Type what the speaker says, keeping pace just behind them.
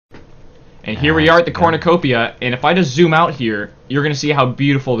And here we are at the cornucopia, and if I just zoom out here, you're going to see how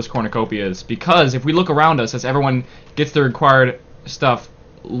beautiful this cornucopia is. Because if we look around us, as everyone gets the required stuff,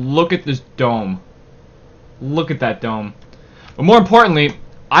 look at this dome. Look at that dome. But more importantly,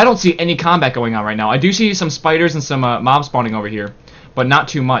 I don't see any combat going on right now. I do see some spiders and some mobs spawning over here, but not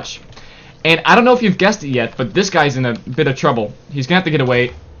too much. And I don't know if you've guessed it yet, but this guy's in a bit of trouble. He's going to have to get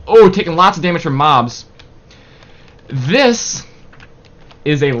away. Oh, taking lots of damage from mobs. This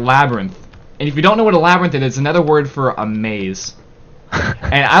is a labyrinth. And if you don't know what a labyrinth is, it's another word for a maze.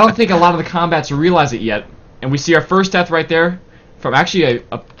 And I don't think a lot of the combats realize it yet. And we see our first death right there from actually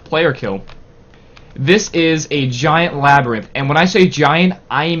a player kill. This is a giant labyrinth. And when I say giant,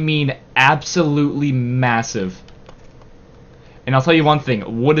 I mean absolutely massive. And I'll tell you one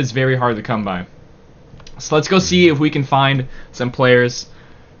thing, wood is very hard to come by. So let's go see if we can find some players.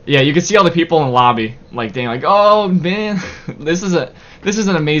 Yeah, you can see all the people in the lobby, like, dang, like, oh man, this is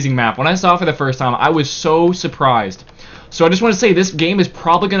an amazing map. When I saw it for the first time, I was so surprised. So I just want to say this game is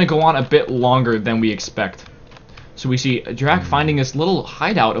probably going to go on a bit longer than we expect. So we see Drac finding this little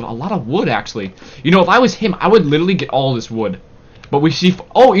hideout of a lot of wood, actually. You know, if I was him, I would literally get all this wood. But we see,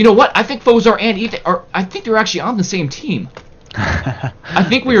 oh, you know what? I think Fozar and Ethan are, I think they're actually on the same team. I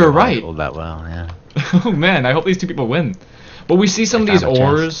think we were right. All that well, yeah. Oh man, I hope these two people win. But we see some of these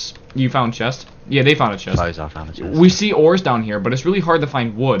ores. You found chest? Yeah, they found a chest. Fozar found a chest. We see ores down here, but it's really hard to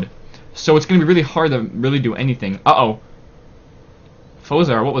find wood. So it's going to be really hard to really do anything. Uh-oh.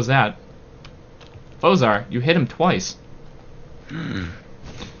 Fozar, what was that? Fozar, you hit him twice.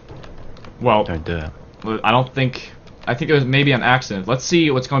 Well, don't do it. I don't think... I think it was maybe an accident. Let's see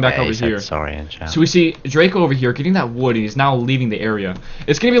what's going back over here. Sorry in chat. So we see Draco over here getting that wood, and he's now leaving the area.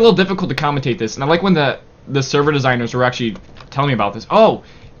 It's going to be a little difficult to commentate this, and I like when the server designers were actually telling me about this. Oh,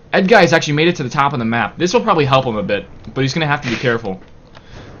 Ed Guy's actually made it to the top of the map. This will probably help him a bit, but he's going to have to be careful.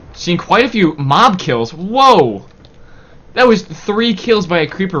 Seeing quite a few mob kills. That was 3 kills by a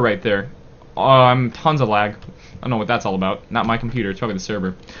creeper right there. Tons of lag. I don't know what that's all about. Not my computer, it's probably the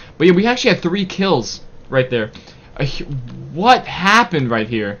server. But yeah, we actually had 3 kills right there. What happened right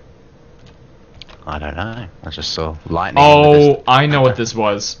here? I don't know. I just saw lightning. Oh, I know what this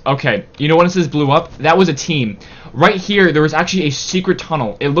was. Okay, you know when it says blew up? That was a team. Right here, there was actually a secret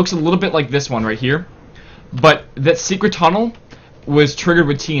tunnel. It looks a little bit like this one right here. But that secret tunnel was triggered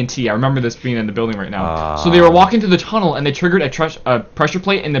with TNT. I remember this being in the building right now. So they were walking through the tunnel, and they triggered a pressure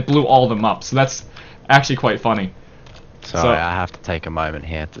plate, and it blew all of them up. So that's actually quite funny. So I have to take a moment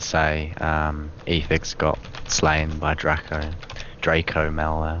here to say Ethix got slain by Draco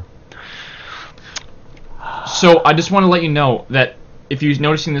Mel there. So I just want to let you know that if you're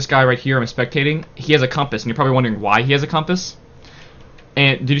noticing this guy right here, I'm spectating, he has a compass, and you're probably wondering why he has a compass.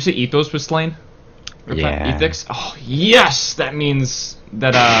 And did you say Ethos was slain? Yeah. Ethix? Oh yes, that means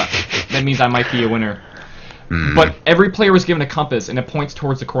that that means I might be a winner. But every player was given a compass, and it points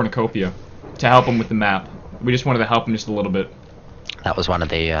towards the cornucopia to help him with the map. We just wanted to help him just a little bit. That was one of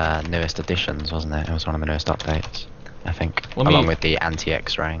the newest additions, wasn't it? It was one of the newest updates, I think, along with the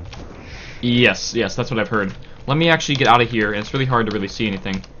anti-X-raying. Yes, that's what I've heard. Let me actually get out of here, and it's really hard to really see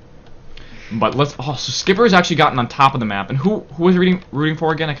anything. But let's... Oh, so Skipper's actually gotten on top of the map. And who was rooting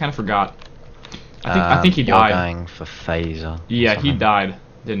for again? I kind of forgot. I think he died. You're going for Phaser. Yeah, he died,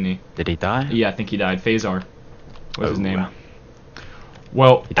 didn't he? Did he die? Yeah, I think he died. Phasar was his name.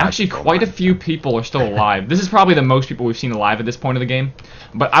 Well, actually, quite a few people are still alive. This is probably the most people we've seen alive at this point of the game.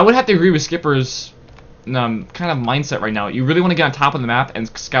 But I would have to agree with Skipper's kind of mindset right now. You really want to get on top of the map and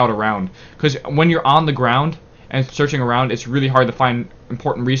scout around. Because when you're on the ground and searching around, it's really hard to find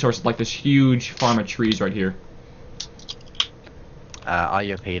important resources like this huge farm of trees right here. Are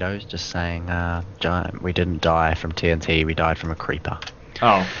your pedos just saying, we didn't die from TNT, we died from a creeper.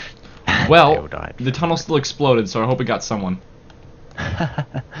 Oh. Well, the tunnel still exploded, so I hope it got someone.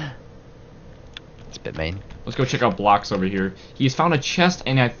 It's a bit mean. Let's go check out Blocks over here. He's found a chest,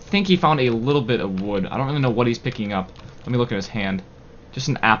 and I think he found a little bit of wood. I don't really know what he's picking up. Let me look at his hand. Just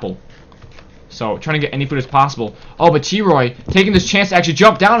an apple. So, trying to get any food as possible. Oh, but T-Roy, taking this chance to actually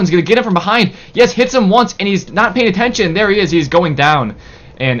jump down and is going to get him from behind. Yes, hits him once, and he's not paying attention. There he is. He's going down.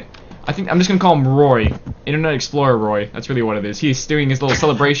 And I think I'm just going to call him Roy. Internet Explorer Roy. That's really what it is. He's doing his little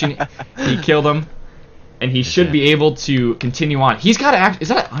celebration. He killed him. And he should be able to continue on. He's got to act... Is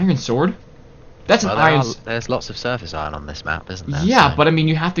that an iron sword? That's an iron... There's lots of surface iron on this map, isn't there? Yeah, so. But I mean,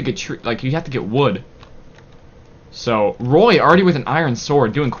 you have to get you have to get wood. So Roy already with an iron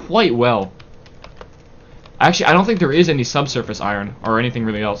sword, doing quite well. Actually, I don't think there is any subsurface iron or anything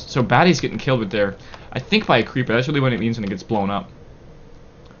really else. So Batty's getting killed with there, I think by a creeper. That's really what it means when it gets blown up.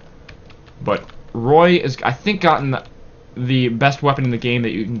 But Roy is, I think, gotten the best weapon in the game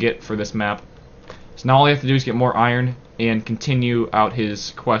that you can get for this map. So now all you have to do is get more iron and continue out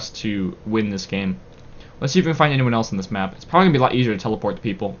his quest to win this game. Let's see if we can find anyone else in this map. It's probably going to be a lot easier to teleport to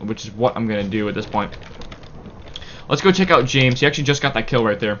people, which is what I'm going to do at this point. Let's go check out James. He actually just got that kill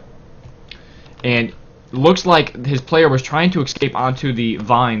right there. And looks like his player was trying to escape onto the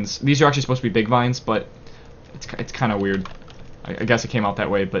vines. These are actually supposed to be big vines, but it's kind of weird. I guess it came out that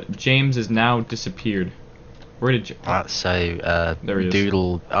way, but James is now disappeared. Where did there he is.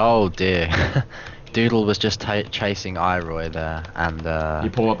 Doodle... Oh, dear. Doodle was just chasing Iroy there, and he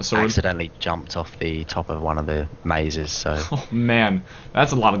pulled up the sword. accidentally jumped off the top of one of the mazes. So. Oh man,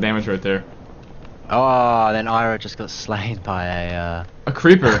 that's a lot of damage right there. Oh, then Iroy just got slain by a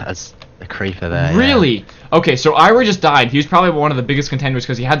creeper. A creeper there. Really? Yeah. Okay, so Iroy just died. He was probably one of the biggest contenders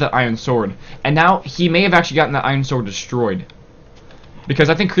because he had that iron sword, and now he may have actually gotten that iron sword destroyed. Because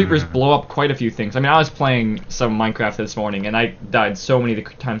I think creepers blow up quite a few things. I mean, I was playing some Minecraft this morning, and I died so many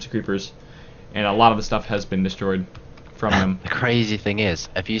times to creepers. And a lot of the stuff has been destroyed from them. The crazy thing is,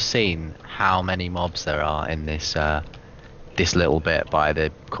 have you seen how many mobs there are in this this little bit by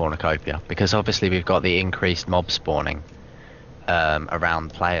the cornucopia? Because obviously we've got the increased mob spawning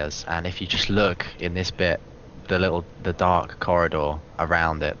around players, and if you just look in this bit, the dark corridor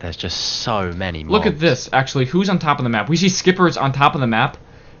around it, there's just so many mobs. Look at this, actually. Who's on top of the map? We see Skipper's on top of the map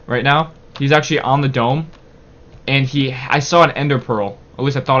right now. He's actually on the dome. And I saw an ender pearl. At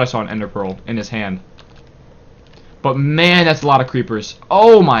least I thought I saw an ender pearl in his hand. But man, that's a lot of creepers.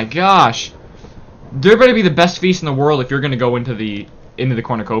 Oh my gosh. They're going to be the best feast in the world if you're going to go into the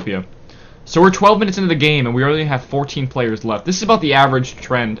cornucopia. So we're 12 minutes into the game and we only have 14 players left. This is about the average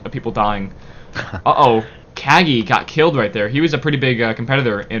trend of people dying. Uh-oh. Kagi got killed right there. He was a pretty big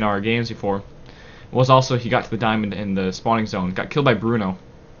competitor in our games before. He got to the diamond in the spawning zone. Got killed by Bruno.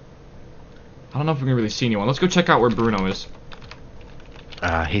 I don't know if we can really see anyone. Let's go check out where Bruno is.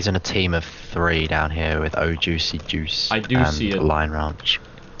 He's in a team of 3 down here with Oh Juicy Juice. I do see it. Line Ranch.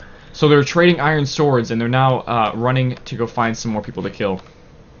 So they're trading iron swords, and they're now running to go find some more people to kill.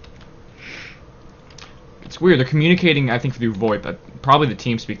 It's weird. They're communicating, I think, through VoIP. Probably the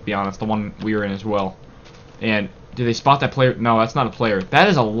TeamSpeak, to be honest, the one we were in as well. And did they spot that player? No, that's not a player. That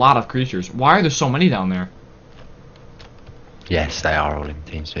is a lot of creatures. Why are there so many down there? Yes, they are all in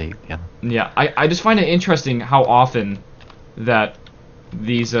TeamSpeak. Yeah. Yeah, I just find it interesting how often that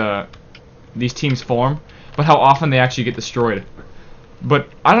these teams form, but how often they actually get destroyed. But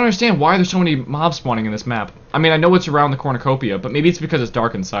I don't understand why there's so many mobs spawning in this map. I mean, I know it's around the cornucopia, but maybe it's because it's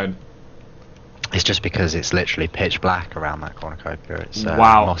dark inside. It's just because it's literally pitch black around that cornucopia. It's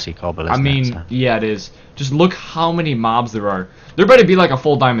wow. Mossy cobble, isn't I mean, it, so. Yeah, it is. Just look how many mobs there are. There better be like a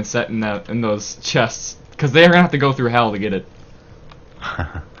full diamond set in those chests, because they're gonna have to go through hell to get it.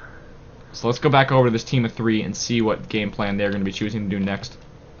 So let's go back over to this team of 3 and see what game plan they're going to be choosing to do next.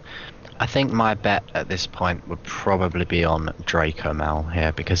 I think my bet at this point would probably be on Draco Mel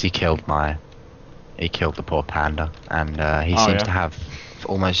here, because he killed the poor panda, and he seems to have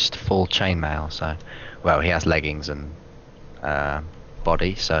almost full chainmail. So, well, he has leggings and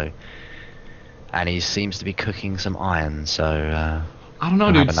body. So, and he seems to be cooking some iron. So I don't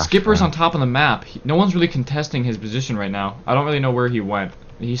know, dude. Skipper's on top of the map. No one's really contesting his position right now. I don't really know where he went.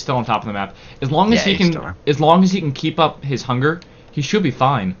 He's still on top of the map. As long as he can keep up his hunger, he should be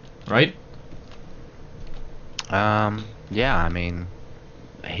fine, right? Yeah, I mean,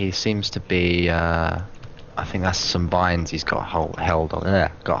 he seems to be. I think that's some vines he's got hold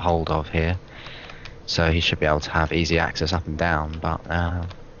of here, so he should be able to have easy access up and down. But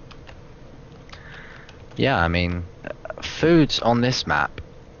yeah, I mean, foods on this map,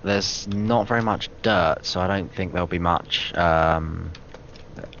 there's not very much dirt, so I don't think there'll be much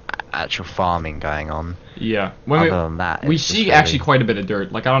actual farming going on. Yeah. Other than that, we see really actually quite a bit of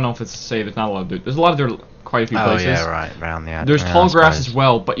dirt. Like, I don't know if it's to say there's not a lot of dirt. There's a lot of dirt quite a few places. Oh yeah, right, around the. There's tall grass as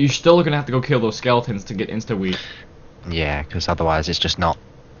well, but you're still gonna have to go kill those skeletons to get insta wheat. Yeah, because otherwise it's just not.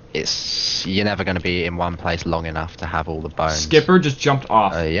 You're never going to be in one place long enough to have all the bones. Skipper just jumped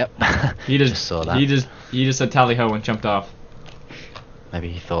off. Yep. He just saw that. He just said tally ho and jumped off. Maybe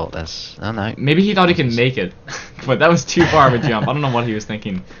he thought there's. Oh no. Maybe he thought he could make it, but that was too far of a jump. I don't know what he was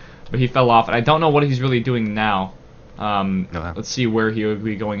thinking, but he fell off, and I don't know what he's really doing now. Let's see where he would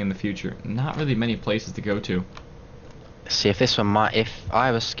be going in the future. Not really many places to go to. See, if this one if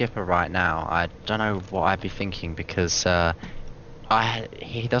I was Skipper right now, I don't know what I'd be thinking, because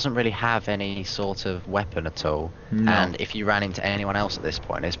he doesn't really have any sort of weapon at all, and if you ran into anyone else at this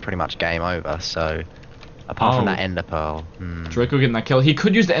point, it's pretty much game over. So, apart from that ender pearl, Draco getting that kill. He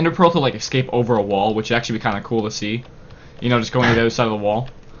could use the ender pearl to like escape over a wall, which would actually be kind of cool to see. You know, just going to the other side of the wall.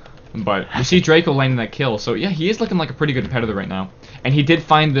 But you see Draco landing that kill, so yeah, he is looking like a pretty good competitor right now. And he did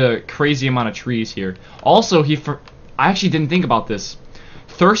find the crazy amount of trees here. Also, I actually didn't think about this.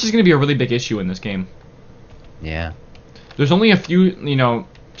 Thirst is going to be a really big issue in this game. Yeah. There's only a few,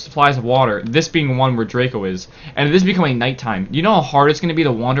 supplies of water, this being one where Draco is. And it is becoming nighttime. You know how hard it's going to be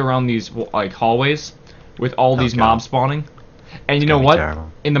to wander around these, like, hallways with all these mobs spawning? And you know what?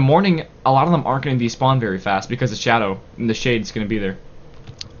 Terrible. In the morning, a lot of them aren't going to despawn very fast because the shadow and the shade's going to be there.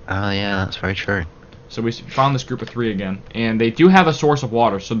 Oh, yeah, that's very true. So we found this group of 3 again. And they do have a source of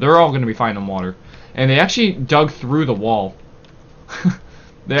water, so they're all going to be fine on water. And they actually dug through the wall.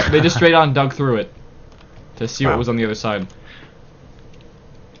 they just straight on dug through it to see what was on the other side.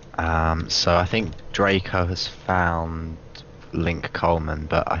 So I think Draco has found Link Coleman,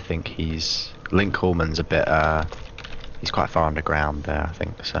 but I think Link Coleman's a bit, he's quite far underground there, I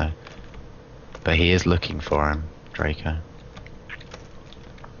think, so. But he is looking for him, Draco.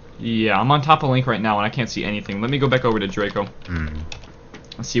 Yeah, I'm on top of Link right now and I can't see anything. Let me go back over to Draco. And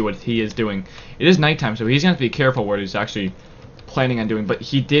see what he is doing. It is nighttime, so he's going to have to be careful what he's actually planning on doing, but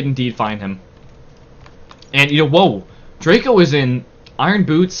he did indeed find him. And, whoa! Draco is in iron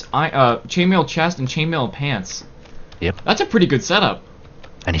boots, chainmail chest, and chainmail pants. Yep. That's a pretty good setup.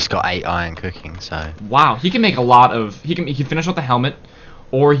 And he's got 8 iron cooking, so... Wow, he can make a lot of... He can finish with the helmet,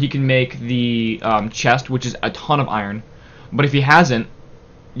 or he can make the chest, which is a ton of iron. But if he hasn't,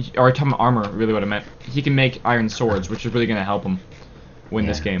 or a ton of armor, really what I meant, he can make iron swords, which is really going to help him win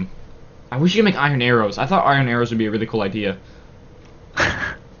this game. I wish you could make iron arrows. I thought iron arrows would be a really cool idea.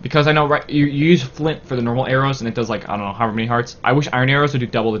 Because I know, right, you use flint for the normal arrows, and it does, like, I don't know, however many hearts. I wish iron arrows would do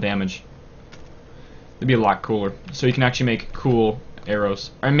double the damage. It'd be a lot cooler. So you can actually make cool arrows.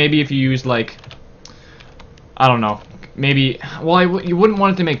 Or maybe if you used, like, I don't know, maybe, well, you wouldn't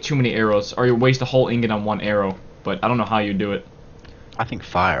want it to make too many arrows, or you waste a whole ingot on one arrow. But I don't know how you do it. I think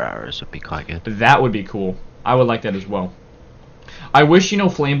fire arrows would be quite good. But that would be cool. I would like that as well. I wish,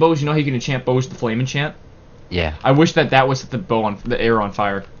 flame bows, how you can enchant bows with the flame enchant? Yeah. I wish that would set the arrow on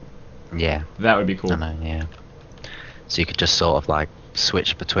fire. Yeah. That would be cool. I know, yeah. So you could just sort of, like,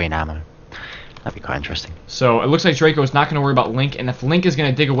 switch between ammo. That'd be quite interesting. So it looks like Draco is not going to worry about Link, and if Link is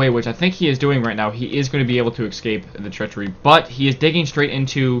going to dig away, which I think he is doing right now, he is going to be able to escape the treachery. But he is digging straight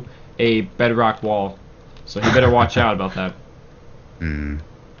into a bedrock wall, so he better watch out about that.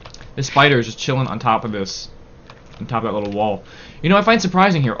 This spider is just chilling on top of this, on top of that little wall. I find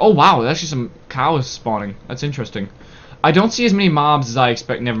surprising here. Oh wow, there's actually some cows spawning. That's interesting. I don't see as many mobs as I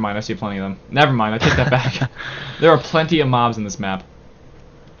expect. Never mind, I see plenty of them. Never mind, I take that back. There are plenty of mobs in this map.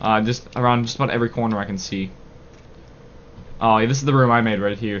 Just around just about every corner I can see. Oh, yeah, this is the room I made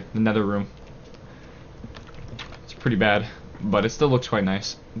right here, the nether room. It's pretty bad, but it still looks quite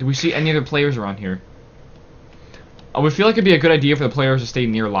nice. Do we see any other players around here? I would feel like it'd be a good idea for the players to stay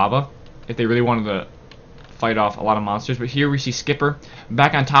near lava if they really wanted to fight off a lot of monsters. But here we see Skipper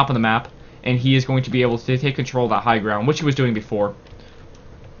back on top of the map, and he is going to be able to take control of that high ground, which he was doing before.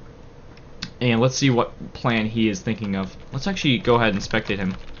 And let's see what plan he is thinking of. Let's actually go ahead and spectate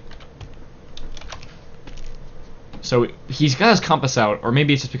him. So he's got his compass out, or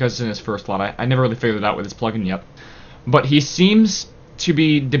maybe it's just because it's in his first slot. I never really figured it out with his plugin yet. But he seems to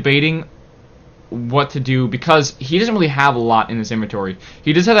be debating what to do because he doesn't really have a lot in his inventory.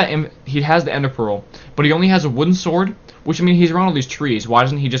 He does have that. He has the Ender Pearl, but he only has a wooden sword, which, I mean, he's around all these trees. Why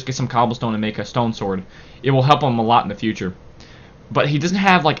doesn't he just get some cobblestone and make a stone sword? It will help him a lot in the future. But he doesn't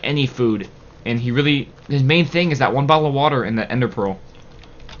have like any food, and his main thing is that one bottle of water and the Ender Pearl.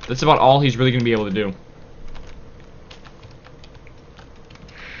 That's about all he's really going to be able to do.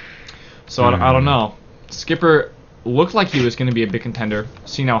 So I don't know. Skipper looked like he was going to be a big contender,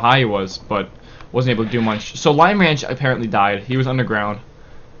 seeing how high he was, but wasn't able to do much. So Lime Ranch apparently died. He was underground.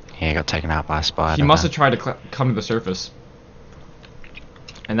 Yeah, he got taken out by a spider. He must have tried to come to the surface,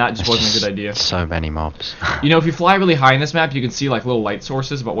 and that just wasn't a good idea. So many mobs. If you fly really high in this map, you can see like little light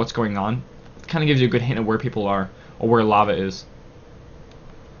sources about what's going on. It kind of gives you a good hint of where people are or where lava is.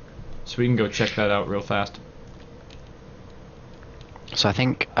 So we can go check that out real fast. So I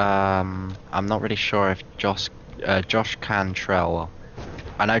think I'm not really sure if Josh Cantrell.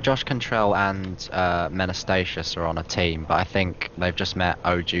 I know Josh Cantrell and Menastasius are on a team, but I think they've just met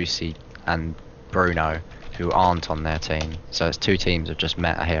O'Juicy and Bruno, who aren't on their team. So it's 2 teams have just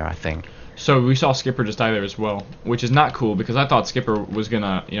met here, I think. So we saw Skipper just die there as well, which is not cool because I thought Skipper was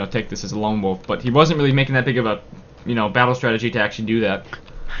gonna, take this as a lone wolf, but he wasn't really making that big of a, battle strategy to actually do that.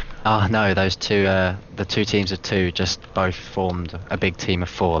 Oh no, those two, the 2 teams of 2 just both formed a big team of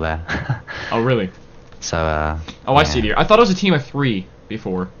 4 there. Oh really? So oh, yeah. I see it here. I thought it was a team of 3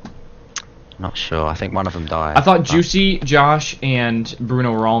 before. Not sure. I think one of them died. I thought Juicy, Josh, and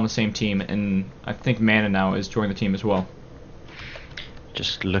Bruno were all on the same team, and I think Mana now is joining the team as well.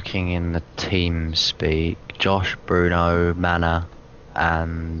 Just looking in the team speak, Josh, Bruno, Mana,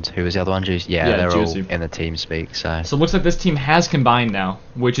 and who was the other one? Juicy. Yeah, they're Juicy. all in the team speak. So it looks like this team has combined now,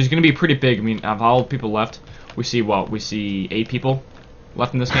 which is going to be pretty big. I mean, of all the people left, we see what? We see 8 people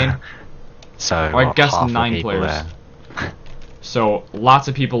left in this game. So I guess 9 players. So lots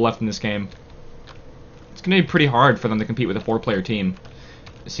of people left in this game. It's going to be pretty hard for them to compete with a 4-player team,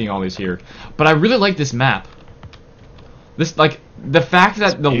 seeing all these here. But I really like this map. This, like, the fact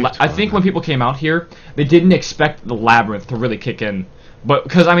that I think when people came out here, they didn't expect the Labyrinth to really kick in. But,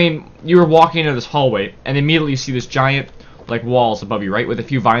 because, I mean, you were walking into this hallway, and immediately you see this giant, like, walls above you, right, with a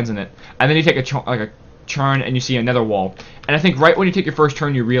few vines in it. And then you take a turn, and you see another wall. And I think right when you take your first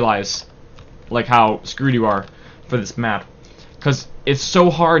turn, you realize, like, how screwed you are for this map. Because it's so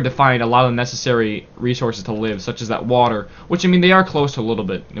hard to find a lot of necessary resources to live, such as that water, which, I mean, they are close to a little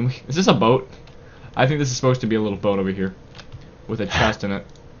bit. Is this a boat? I think this is supposed to be a little boat over here, with a chest in it,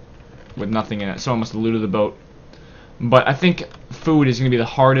 with nothing in it. Someone must have looted the boat. But I think food is going to be the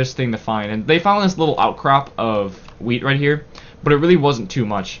hardest thing to find. And they found this little outcrop of wheat right here, but it really wasn't too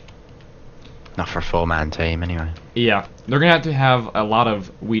much. Not for a 4-man team, anyway. Yeah, they're going to have a lot of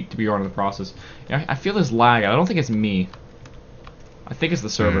wheat to be grown in the process. Yeah, I feel this lag. I don't think it's me. I think it's the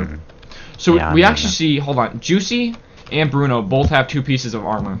server. So yeah, we actually see, hold on, Juicy and Bruno both have 2 pieces of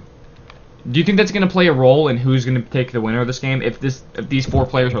armor. Do you think that's going to play a role in who's going to take the winner of this game if these 4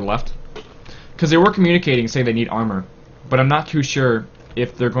 players are left? Because they were communicating saying they need armor, but I'm not too sure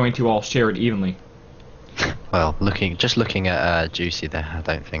if they're going to all share it evenly. Well, just looking at Juicy there, I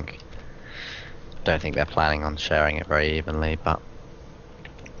don't think they're planning on sharing it very evenly, but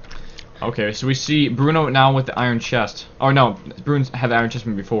okay, so we see Bruno now with the iron chest. Oh no, Bruno's had the iron chest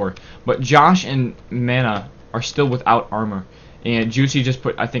from before, but Josh and Mana are still without armor. And Juicy just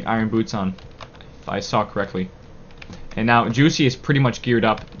put, I think, iron boots on, if I saw correctly. And now Juicy is pretty much geared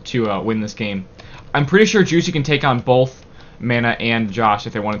up to win this game. I'm pretty sure Juicy can take on both Mana and Josh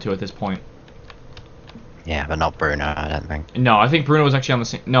if they wanted to at this point. Yeah, but not Bruno, I don't think. No, I think Bruno was actually on the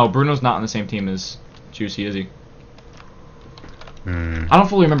same... No, Bruno's not on the same team as Juicy, is he? I don't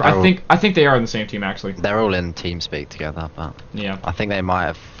fully remember. I think they are on the same team, actually. They're all in TeamSpeak together, but yeah, I think they might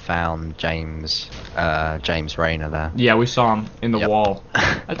have found James Rayner there. Yeah, we saw him in the wall.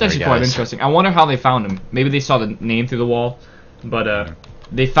 That's actually quite interesting. I wonder how they found him. Maybe they saw the name through the wall, but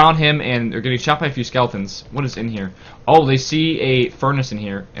they found him and they're getting shot by a few skeletons. What is in here? Oh, they see a furnace in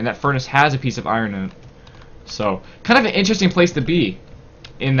here, and that furnace has a piece of iron in it. So, kind of an interesting place to be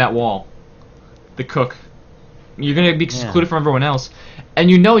in that wall. The cook. You're going to be secluded from everyone else. And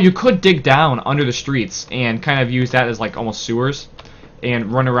you know you could dig down under the streets and kind of use that as like almost sewers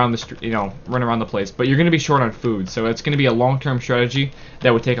and run around the run around the place. But you're going to be short on food, so it's going to be a long-term strategy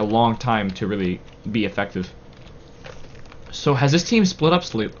that would take a long time to really be effective. So has this team split up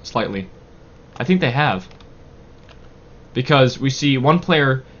slightly? I think they have. Because we see one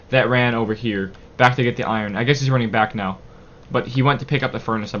player that ran over here back to get the iron. I guess he's running back now. But he went to pick up the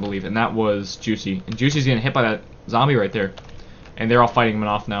furnace, I believe, and that was Juicy. And Juicy's getting hit by that zombie right there. And they're all fighting him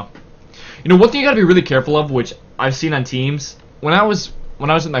off now. You know, one thing you gotta be really careful of, which I've seen on teams, when I was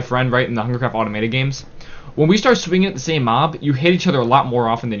with my friend, right, in the Hungercraft automated games, when we start swinging at the same mob, you hit each other a lot more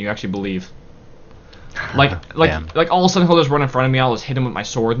often than you actually believe. Like all of a sudden he'll just run in front of me, I'll just hit him with my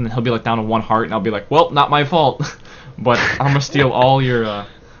sword, and then he'll be like down to 1 heart, and I'll be like, well, not my fault. But I'm gonna steal all your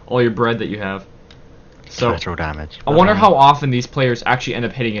bread that you have. So, collateral damage. I wonder how often these players actually end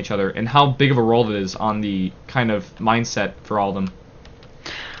up hitting each other, and how big of a role it is on the kind of mindset for all of them.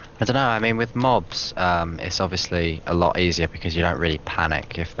 I don't know, I mean, with mobs, it's obviously a lot easier because you don't really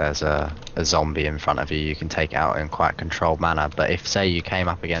panic if there's a zombie in front of you. You can take it out in quite a controlled manner, but if, say, you came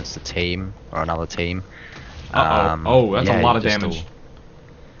up against a team, or another team... oh, that's a lot of damage.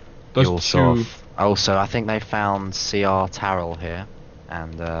 Those two... Also, I think they found CR Tarrell here,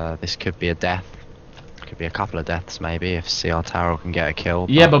 and this could be a death. Could be a couple of deaths maybe if CR Tarrell can get a kill.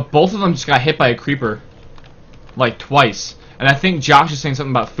 Yeah, but both of them just got hit by a creeper, like twice. And I think Josh is saying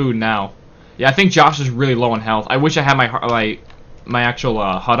something about food now. Yeah, I think Josh is really low on health. I wish I had my actual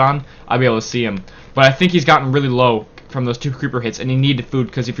HUD on. I'd be able to see him. But I think he's gotten really low from those 2 creeper hits, and he needed food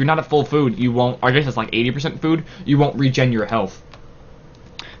because if you're not at full food, you won't. I guess it's like 80% food. You won't regen your health.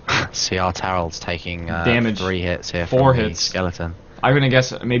 CR Tarrell's taking damage. 3 hits here. 4 hits. Skeleton. I'm gonna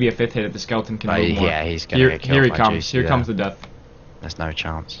guess maybe a 5th hit if the skeleton can move more. Yeah, he's gonna get killed. Here he comes. Here comes the death. There's no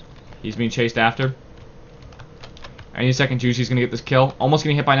chance. He's being chased after. Any second, Juicy's gonna get this kill. Almost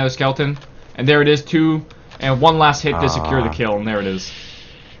getting hit by another skeleton. And there it is, 2 and 1 last hit to secure the kill, and there it is.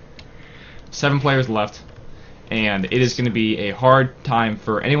 7 players left, and it is going to be a hard time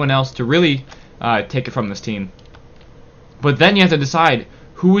for anyone else to really take it from this team. But then you have to decide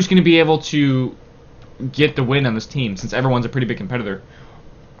who's going to be able to get the win on this team, since everyone's a pretty big competitor.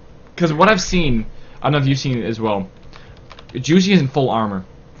 Because what I've seen, I don't know if you've seen it as well, Juicy is in full armor,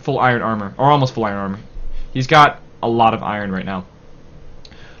 full iron armor, or almost full iron armor. He's got a lot of iron right now.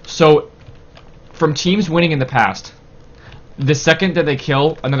 So, from teams winning in the past, the second that they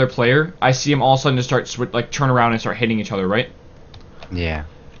kill another player, I see them all of a sudden just start turn around and start hitting each other, right? Yeah.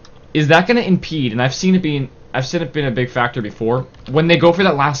 Is that going to impede? And I've seen it being a big factor before. When they go for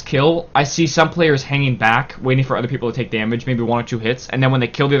that last kill, I see some players hanging back, waiting for other people to take damage, maybe 1 or 2 hits, and then when they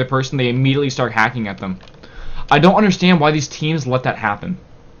kill the other person, they immediately start hacking at them. I don't understand why these teams let that happen.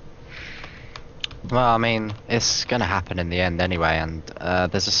 Well, I mean, it's going to happen in the end anyway, and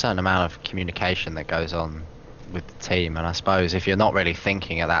there's a certain amount of communication that goes on with the team, and I suppose if you're not really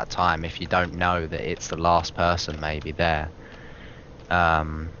thinking at that time, if you don't know that it's the last person maybe there,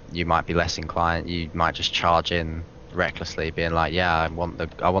 you might be less inclined. You might just charge in recklessly, being like, "Yeah, I want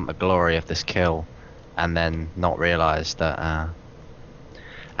the glory of this kill," and then not realise that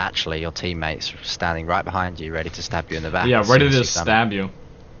actually your teammates standing right behind you, ready to stab you in the back. Yeah, ready to stab you.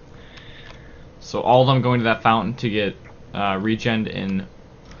 So all of them going to that fountain to get regen in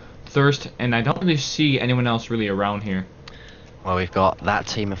thirst, and I don't really see anyone else really around here. Well, we've got that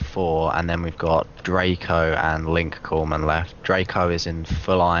team of 4, and then we've got Draco and Link Corman left. Draco is in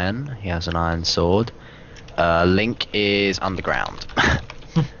full iron. He has an iron sword. Link is underground.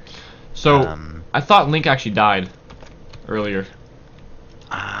 So, I thought Link actually died earlier.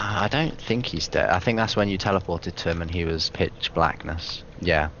 I don't think he's dead. I think that's when you teleported to him and he was pitch blackness.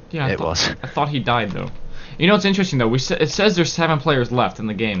 Yeah, it was. I thought he died, though. You know what's interesting, though? It says there's 7 players left in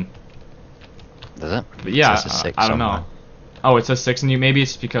the game. Does it? But yeah, it says 6 I don't somewhere. know. Oh, it says 6, and maybe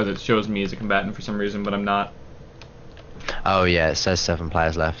it's because it shows me as a combatant for some reason, but I'm not. Oh yeah, it says 7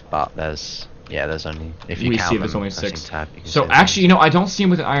 players left, but there's only, if you we count see them, there's only pressing 6. tab, you can So see actually, you know, I don't see him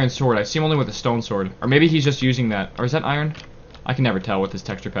with an iron sword. I see him only with a stone sword, or maybe he's just using that. Or is that iron? I can never tell with this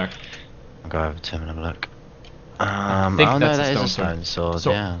texture pack. I'll go over to him and have a look. I think oh that's no, that a is a stone sword.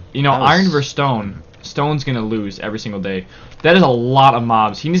 So, yeah. you know, That was- iron versus stone. Stone's gonna lose every single day. That is a lot of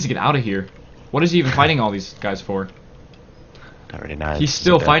mobs. He needs to get out of here. What is he even fighting all these guys for? Don't really know. He's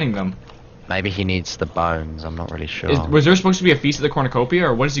still fighting them. Maybe he needs the bones. I'm not really sure. Was there supposed to be a feast at the cornucopia,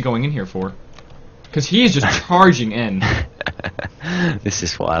 or what is he going in here for? Because he is just charging in. This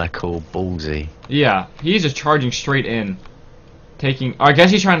is what I call ballsy. Yeah, he's just charging straight in. I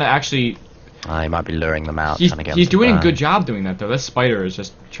guess he's trying to actually. He might be luring them out. He's trying to get doing them a to good job doing that, though. That spider is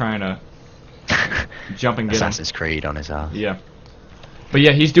just trying to jump and get him. Assassin's Creed on his ass. Yeah. But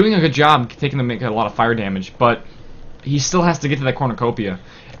yeah, he's doing a good job taking them, making a lot of fire damage, but he still has to get to that cornucopia.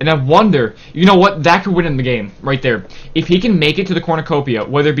 And I wonder, you know what, that could win in the game, right there. If he can make it to the cornucopia,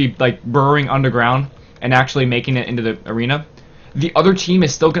 whether it be like burrowing underground and actually making it into the arena, the other team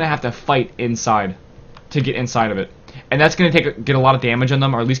is still going to have to fight inside to get inside of it. And that's going to get a lot of damage on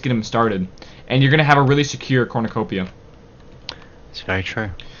them, or at least get them started. And you're going to have a really secure cornucopia. It's very true.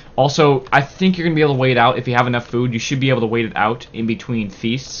 Also, I think you're going to be able to wait it out. If you have enough food, you should be able to wait it out in between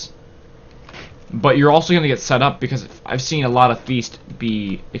feasts. But you're also going to get set up, because I've seen a lot of feasts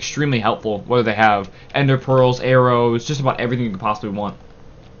be extremely helpful, whether they have ender pearls, arrows, just about everything you could possibly want.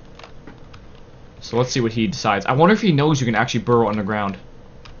 So let's see what he decides. I wonder if he knows you can actually burrow underground.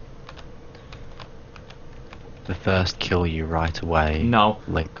 The first kill you right away. No.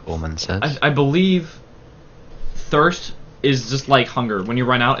 Link Corman says. I believe thirst is just like hunger. When you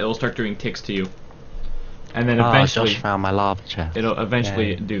run out, it'll start doing ticks to you. And then eventually... Josh found my lava chest. It'll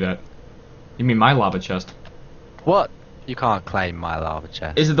eventually Yay. do that. You mean my lava chest? What? You can't claim my lava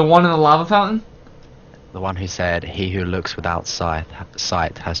chest. Is it the one in the lava fountain? The one who said, "He who looks without sight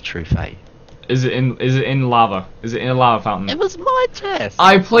has true faith." Is it in lava? Is it in a lava fountain? It was my chest.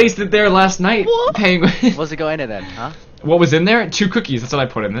 I placed it there last night. What? Penguin. What's it got in it then, huh? What was in there? 2 cookies. That's what I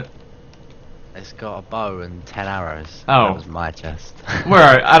put in it. It's got a bow and 10 arrows. Oh. That was my chest.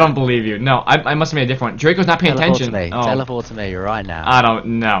 Where? I don't believe you. No, I must have made a different one. Draco's not paying Teleport attention. to me. Oh. Teleport to me right now. I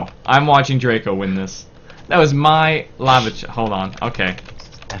don't know. I'm watching Draco win this. That was my lava. Hold on. Okay.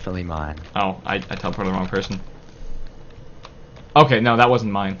 Definitely mine. Oh, I teleported the wrong person. Okay, no, that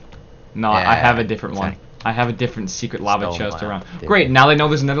wasn't mine. No, I have a different one. I have a different secret lava Stole chest mine. around. Did Great, you? now they know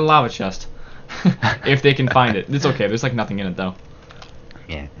there's another lava chest. If they can find it. It's okay, there's like nothing in it though.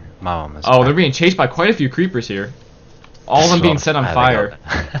 Yeah, my one was. Oh, they're being chased by quite a few creepers here. All of them being set on fire.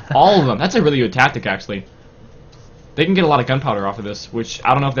 All of them. That's a really good tactic, actually. They can get a lot of gunpowder off of this, which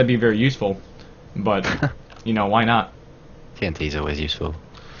I don't know if that'd be very useful. But, you know, why not? TNT's always useful.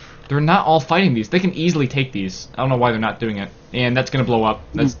 They're not all fighting these. They can easily take these. I don't know why they're not doing it. And that's going to blow up.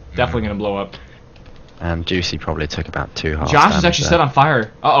 That's definitely going to blow up. And Juicy probably took about 2 half Josh is actually set on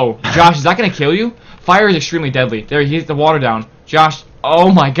fire. Uh-oh. Josh, is that going to kill you? Fire is extremely deadly. There, he hit the water down. Josh,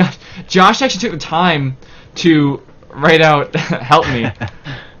 oh my gosh. Josh actually took the time to write out, help me.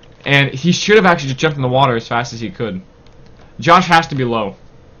 And he should have actually just jumped in the water as fast as he could. Josh has to be low.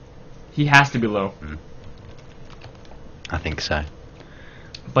 He has to be low. I think so.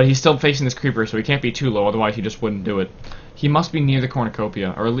 But he's still facing this creeper, so he can't be too low, otherwise he just wouldn't do it. He must be near the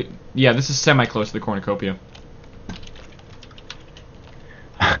cornucopia, or at least, yeah, this is semi-close to the cornucopia.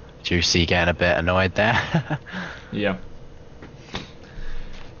 Juicy getting a bit annoyed there. Yeah.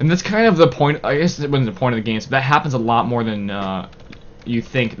 And that's kind of the point, I guess it wasn't the point of the game, so that happens a lot more than you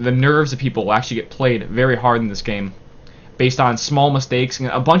think. The nerves of people will actually get played very hard in this game, based on small mistakes. And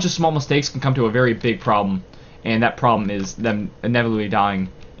a bunch of small mistakes can come to a very big problem, and that problem is them inevitably dying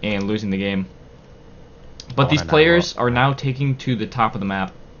and losing the game. But these players are now taking to the top of the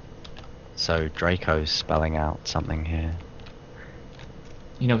map. So Draco's spelling out something here.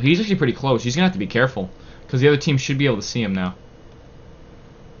 You know, he's actually pretty close. He's going to have to be careful, because the other team should be able to see him now.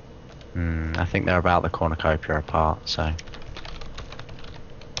 I think they're about the cornucopia apart, so...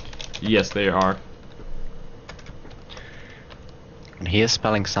 Yes, they are. And he is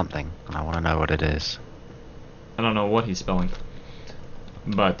spelling something, and I want to know what it is. I don't know what he's spelling.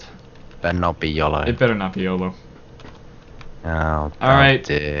 But... Better not be YOLO. It better not be YOLO. Oh, alright,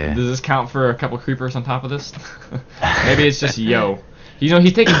 dear. Does this count for a couple creepers on top of this? Maybe it's just yo. You know,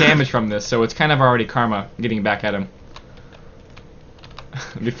 he's taking damage from this, so it's kind of already karma getting back at him.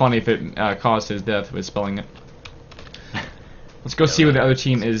 It'd be funny if it caused his death with spelling it. Let's go see what the other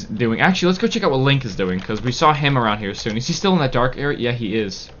team is doing. Actually, let's go check out what Link is doing, because we saw him around here soon. Is he still in that dark area? Yeah, he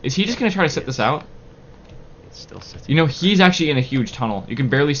is. Is he just going to try to sit this out? It's still sitting. You know, he's actually in a huge tunnel. You can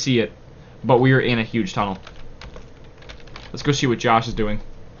barely see it, but we are in a huge tunnel. Let's go see what Josh is doing.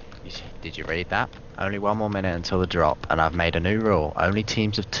 Did you read that? Only 1 more minute until the drop, and I've made a new rule. Only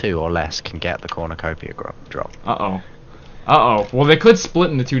teams of 2 or less can get the cornucopia drop. Uh-oh. Uh-oh. Well, they could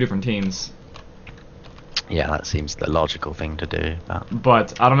split into 2 different teams. Yeah, that seems the logical thing to do.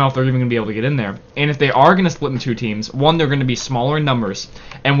 But I don't know if they're even going to be able to get in there. And if they are going to split into 2 teams, one, they're going to be smaller in numbers.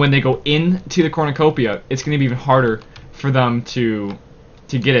 And when they go into the cornucopia, it's going to be even harder for them to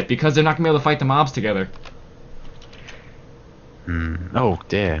get it, because they're not going to be able to fight the mobs together. Oh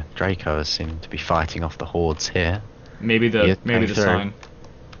dear, Draco seemed to be fighting off the hordes here. Maybe the sign.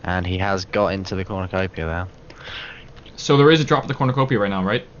 And he has got into the cornucopia there. So there is a drop at the cornucopia right now,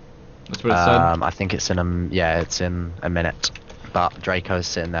 right? That's what it said? I think it's in it's in a minute. But Draco's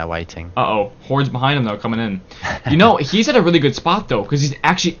sitting there waiting. Uh-oh. Hordes behind him, though, coming in. You know, he's at a really good spot, though, because he's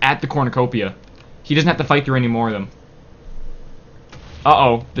actually at the cornucopia. He doesn't have to fight through any more of them.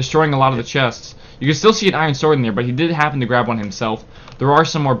 Uh-oh. Destroying a lot of the chests. You can still see an iron sword in there, but he did happen to grab one himself. There are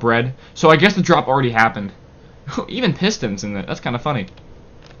some more bread. So I guess the drop already happened. Even pistons in it. That's kind of funny.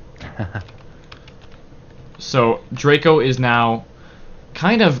 So Draco is now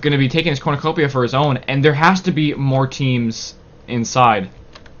kind of going to be taking his cornucopia for his own, and there has to be more teams inside.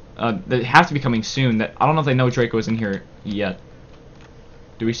 That have to be coming soon. That I don't know if they know Draco is in here yet.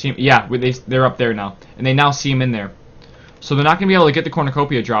 Do we see him? Yeah, they're up there now, and they now see him in there. So they're not going to be able to get the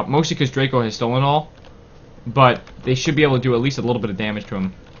cornucopia drop, mostly because Draco has stolen it all. But they should be able to do at least a little bit of damage to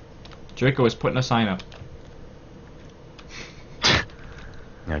him. Draco is putting a sign up.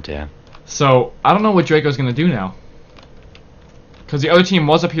 Oh dear. So, I don't know what Draco's going to do now. Because the other team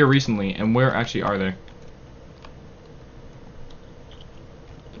was up here recently, and where actually are they?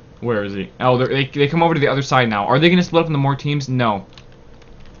 Where is he? Oh, they come over to the other side now. Are they going to split up into more teams? No.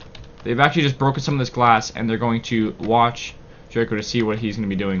 They've actually just broken some of this glass, and they're going to watch Draco to see what he's going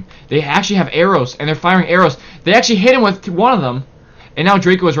to be doing. They actually have arrows, and they're firing arrows. They actually hit him with one of them, and now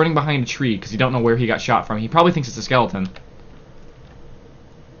Draco is running behind a tree because he don't know where he got shot from. He probably thinks it's a skeleton.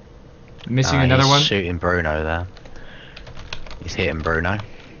 Missing another one. He's shooting Bruno there. He's hitting Bruno.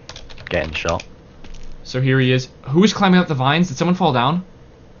 Getting shot. So here he is. Who's climbing up the vines? Did someone fall down?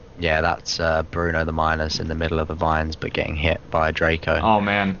 Yeah, that's Bruno the Miner's in the middle of the vines, but getting hit by Draco. Oh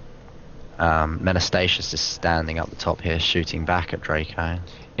man. Menestatius is standing up the top here, shooting back at Draco.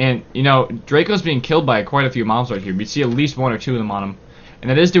 And, you know, Draco's being killed by quite a few mobs right here. We see at least 1 or 2 of them on him. And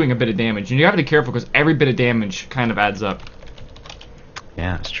that is doing a bit of damage. And you have to be careful because every bit of damage kind of adds up.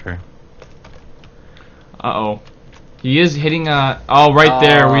 Yeah, that's true. Uh-oh. He is hitting, oh, right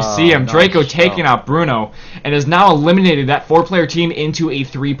there, we see him. Draco taking out Bruno, and has now eliminated that 4-player team into a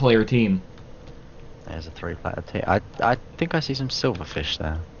 3-player team. There's a 3-player team. I think I see some silverfish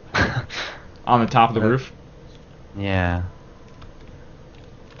there. On the top of the roof? Yeah.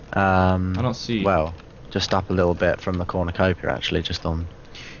 I don't see. Well, just up a little bit from the cornucopia, actually, just on.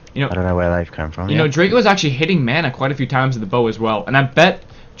 You know, I don't know where they've come from. You know, Draco is actually hitting Mana quite a few times with the bow as well, and I bet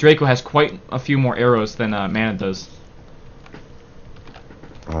Draco has quite a few more arrows than Mana does.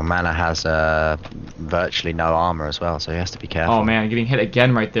 Well, Mana has virtually no armor as well, so he has to be careful. Oh man, getting hit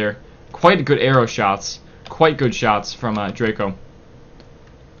again right there. Quite good arrow shots. Quite good shots from Draco.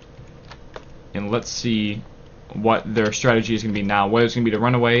 And let's see what their strategy is going to be now. Whether it's going to be to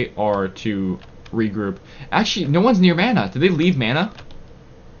run away or to regroup. Actually, no one's near Mana. Did they leave Mana?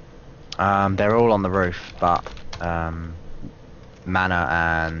 They're all on the roof, but Mana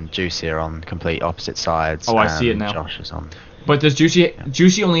and Juicy are on complete opposite sides. Oh, I see it now. Josh is on. But does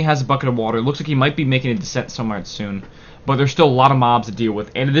Juicy only has a bucket of water. It looks like he might be making a descent somewhere soon. But there's still a lot of mobs to deal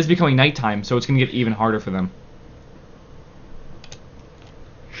with. And it is becoming nighttime, so it's going to get even harder for them.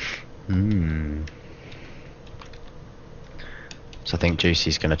 So I think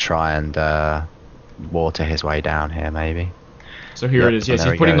Juicy's going to try and water his way down here, maybe. So here it is. Yes,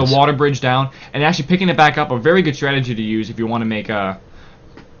 he's putting the water bridge down and actually picking it back up. A very good strategy to use if you want to make a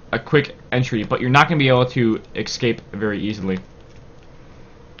quick entry, but you're not going to be able to escape very easily.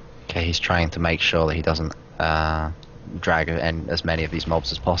 Okay, he's trying to make sure that he doesn't drag in as many of these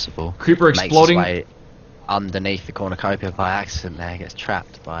mobs as possible. Creeper exploding. Makes his way underneath the cornucopia by accident there, gets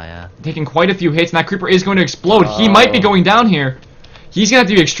trapped by... Taking quite a few hits, and that creeper is going to explode. He might be going down here. He's going to have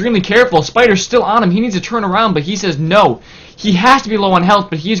to be extremely careful. Spider's still on him. He needs to turn around, but he says no. He has to be low on health,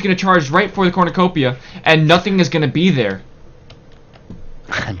 but he's going to charge right for the cornucopia, and nothing is going to be there.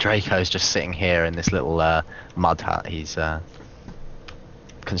 And Draco's just sitting here in this little mud hut he's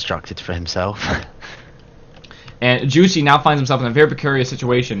constructed for himself. And Juicy now finds himself in a very precarious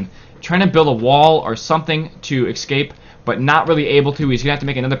situation, trying to build a wall or something to escape, but not really able to. He's going to have to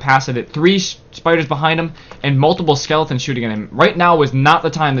make another pass at it. 3 spiders behind him, and multiple skeletons shooting at him. Right now was not the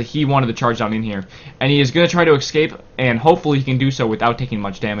time that he wanted to charge down in here. And he is going to try to escape, and hopefully he can do so without taking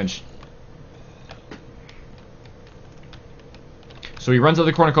much damage. So he runs out of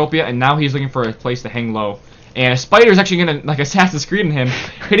the cornucopia, and now he's looking for a place to hang low. And a spider is actually going to, like, Assassin's Creed in him,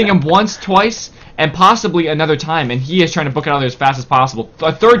 hitting him once, twice, and possibly another time. And he is trying to book it out of there as fast as possible.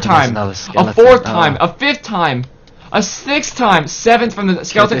 A third time, a fourth time, a fifth time, a sixth time, 7th from the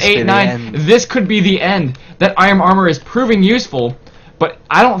skeleton, 8, 9. This could be the end. That iron armor is proving useful, but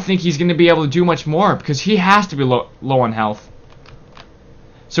I don't think he's going to be able to do much more because he has to be low on health.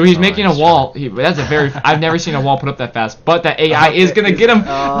 So he's making a wall. That's a very... I've never seen a wall put up that fast. But that AI is going to get him.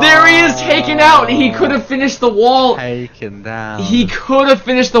 There he is, taken out. He could have finished the wall. Taken down. He could have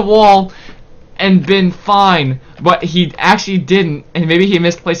finished the wall and been fine. But he actually didn't. And maybe he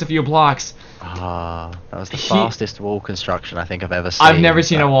misplaced a few blocks. That was the fastest wall construction I think I've ever seen. I've never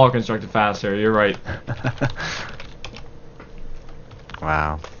seen a wall constructed faster. You're right.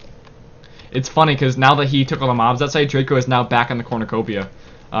 Wow. It's funny because now that he took all the mobs that side, Draco is now back in the cornucopia.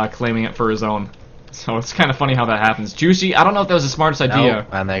 Claiming it for his own. So it's kind of funny how that happens. Juicy, I don't know if that was the smartest idea.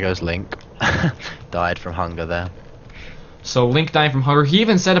 And there goes Link. Died from hunger there. So Link dying from hunger. He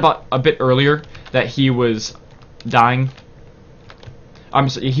even said about a bit earlier that he was dying.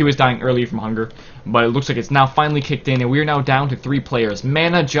 He was dying early from hunger. But it looks like it's now finally kicked in, and we are now down to 3 players.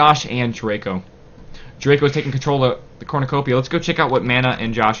 Mana, Josh, and Draco. Draco is taking control of the cornucopia. Let's go check out what Mana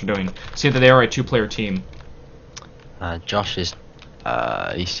and Josh are doing. See that they are a 2-player team. Josh is...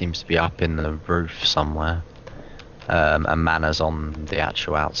 he seems to be up in the roof somewhere. And Mana's on the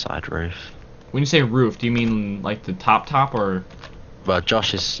actual outside roof. When you say roof, do you mean like the top or? Well,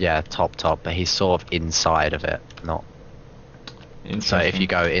 Josh is, yeah, top, but he's sort of inside of it, not... So if you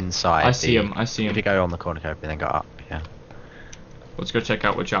go inside... I see him. If you go on the cornucopia, then go up, yeah. Let's go check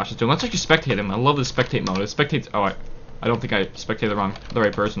out what Josh is doing. Let's actually spectate him. I love the spectate mode. It spectates... Oh, I don't think I spectated the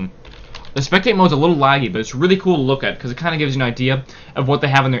right person. The spectate mode is a little laggy, but it's really cool to look at because it kind of gives you an idea of what they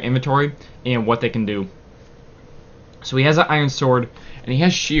have in their inventory and what they can do. So he has an iron sword and he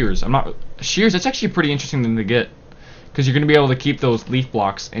has shears. Shears. That's actually a pretty interesting thing to get because you're going to be able to keep those leaf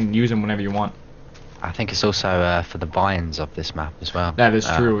blocks and use them whenever you want. I think it's also for the vines of this map as well. That is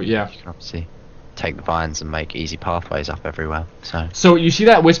true. Yeah. You can obviously take the vines and make easy pathways up everywhere. So you see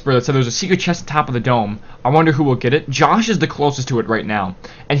that whisper that said there's a secret chest at the top of the dome. I wonder who will get it. Josh is the closest to it right now,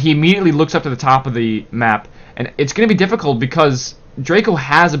 and he immediately looks up to the top of the map, and it's going to be difficult because Draco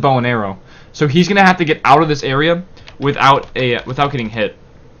has a bow and arrow, so he's going to have to get out of this area without getting hit.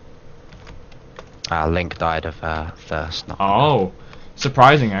 Link died of thirst. Oh,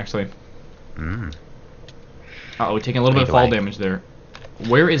 surprising actually. Uh-oh, taking a little bit of fall damage there.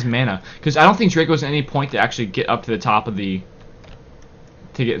 Where is Mana? Because I don't think Draco's at any point to actually get up to the top of the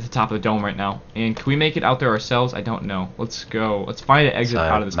to get to the top of the dome right now. And can we make it out there ourselves? I don't know. Let's go. Let's find an exit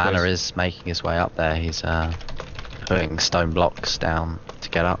out of this Mana place. is making his way up there. He's putting stone blocks down to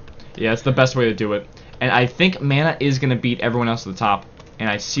get up. Yeah, it's the best way to do it. And I think Mana is going to beat everyone else at the top. And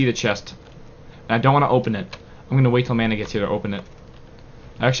I see the chest. And I don't want to open it. I'm going to wait till Mana gets here to open it.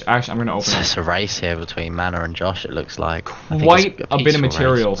 Actually I'm going to open it. It's a race here between Mana and Josh, it looks like. Quite a bit of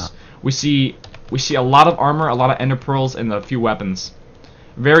materials. We see a lot of armor, a lot of ender pearls, and a few weapons.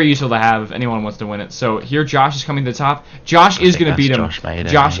 Very useful to have if anyone wants to win it. So here Josh is coming to the top. Josh is going to beat him.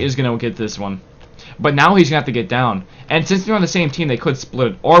 Josh is going to get this one. But now he's going to have to get down. And since they're on the same team, they could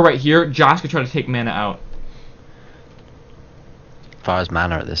split it. Or right here, Josh could try to take Mana out. As far as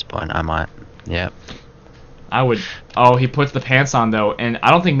Mana at this point, I might. Yep. I would. Oh, he puts the pants on though, and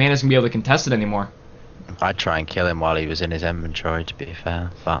I don't think Mana's gonna be able to contest it anymore. I'd try and kill him while he was in his inventory, to be fair,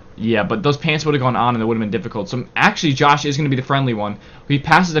 but yeah, but those pants would have gone on, and it would have been difficult. So actually, Josh is gonna be the friendly one. He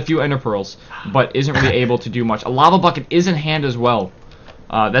passes a few ender pearls, but isn't really able to do much. A lava bucket is in hand as well.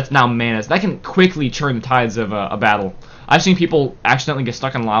 That's now Mana's. That can quickly turn the tides of a battle. I've seen people accidentally get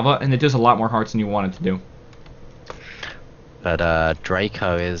stuck in lava, and it does a lot more hearts than you want it to do. But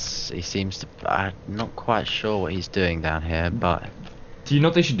Draco he seems to, I'm not quite sure what he's doing down here, but... Do you know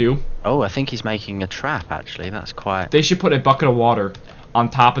what they should do? Oh, I think he's making a trap, actually, that's quite... They should put a bucket of water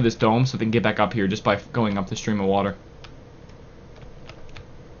on top of this dome so they can get back up here just by going up the stream of water.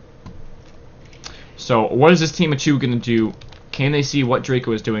 So, what is this team of two gonna do? Can they see what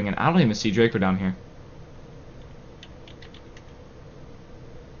Draco is doing? And I don't even see Draco down here.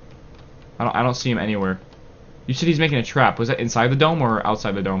 I don't see him anywhere. You said he's making a trap. Was that inside the dome or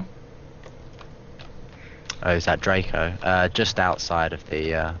outside the dome? Oh, is that Draco? Just outside of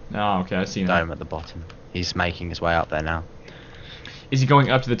the oh, okay, I see dome at the bottom. He's making his way up there now. Is he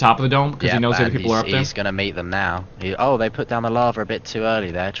going up to the top of the dome because he knows that people are up there? He's going to meet them now. Oh, they put down the lava a bit too early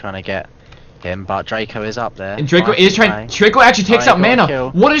there, trying to get him, but Draco is up there. And Draco is trying. Draco actually takes out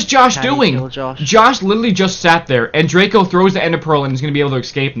Mana. What is Josh doing? Josh literally just sat there, and Draco throws the ender pearl and is going to be able to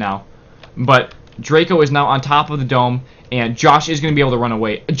escape now. But Draco is now on top of the dome, and Josh is going to be able to run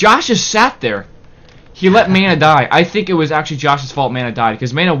away. Josh just sat there. He let Mana die. I think it was actually Josh's fault Mana died,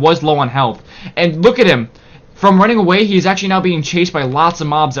 because Mana was low on health. And look at him. From running away, he is actually now being chased by lots of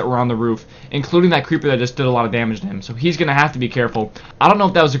mobs that were on the roof, including that creeper that just did a lot of damage to him. So he's going to have to be careful. I don't know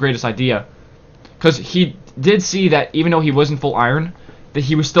if that was the greatest idea, because he did see that even though he wasn't full iron, that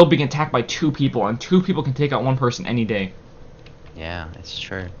he was still being attacked by two people, and two people can take out one person any day. Yeah, it's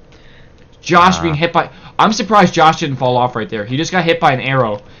true. Josh being hit by... I'm surprised Josh didn't fall off right there. He just got hit by an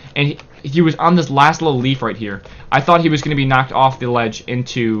arrow, and he was on this last little leaf right here. I thought he was going to be knocked off the ledge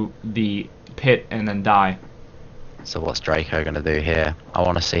into the pit and then die. So what's Draco going to do here? I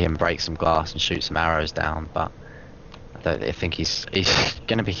want to see him break some glass and shoot some arrows down, but I think he's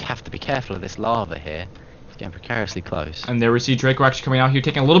going to have to be careful of this lava here. He's getting precariously close. And there we see Draco actually coming out here,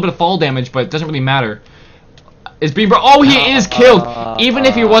 taking a little bit of fall damage, but it doesn't really matter. Is being oh, he is killed. Even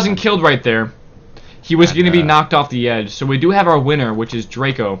if he wasn't killed right there, he was going to be knocked off the edge. So we do have our winner, which is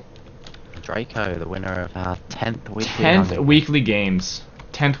Draco. Draco, the winner of our 10th weekly games.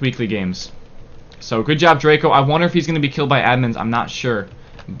 10th weekly games. So good job, Draco. I wonder if he's going to be killed by admins. I'm not sure,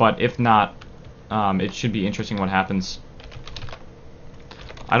 but if not, it should be interesting what happens.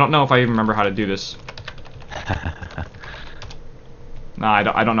 I don't know if I even remember how to do this. Nah,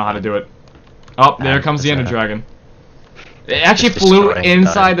 I don't know how to do it. Oh, there comes the Ender Dragon. It actually flew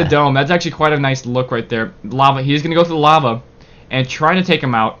inside the dome. That's actually quite a nice look right there. Lava. He's going to go through the lava and trying to take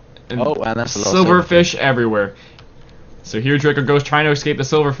him out. And that's a lot of silverfish everywhere. So here Draco goes trying to escape the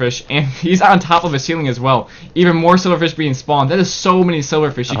silverfish, and he's on top of a ceiling as well. Even more silverfish being spawned. That is so many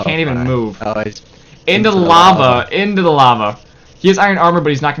silverfish, you can't even move. Into the lava, into the lava. He has iron armor, but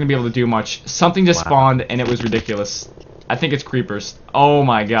he's not going to be able to do much. Something just spawned, and it was ridiculous. I think it's creepers. Oh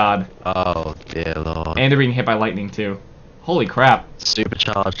my god. Oh dear lord. And they're being hit by lightning too. Holy crap.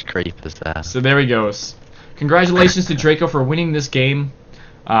 Supercharged creepers there. So there he goes. Congratulations to Draco for winning this game.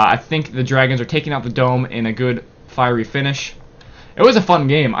 I think the dragons are taking out the dome in a good fiery finish. It was a fun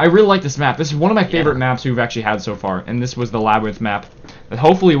game. I really like this map. This is one of my favorite maps we've actually had so far, and this was the Labyrinth map that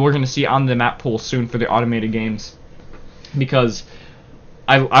hopefully we're going to see on the map pool soon for the automated games, because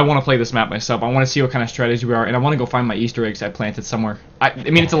I want to play this map myself. I want to see what kind of strategy we are, and I want to go find my Easter eggs I planted somewhere. I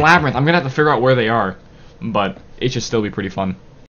mean, it's a labyrinth. I'm going to have to figure out where they are, but it should still be pretty fun.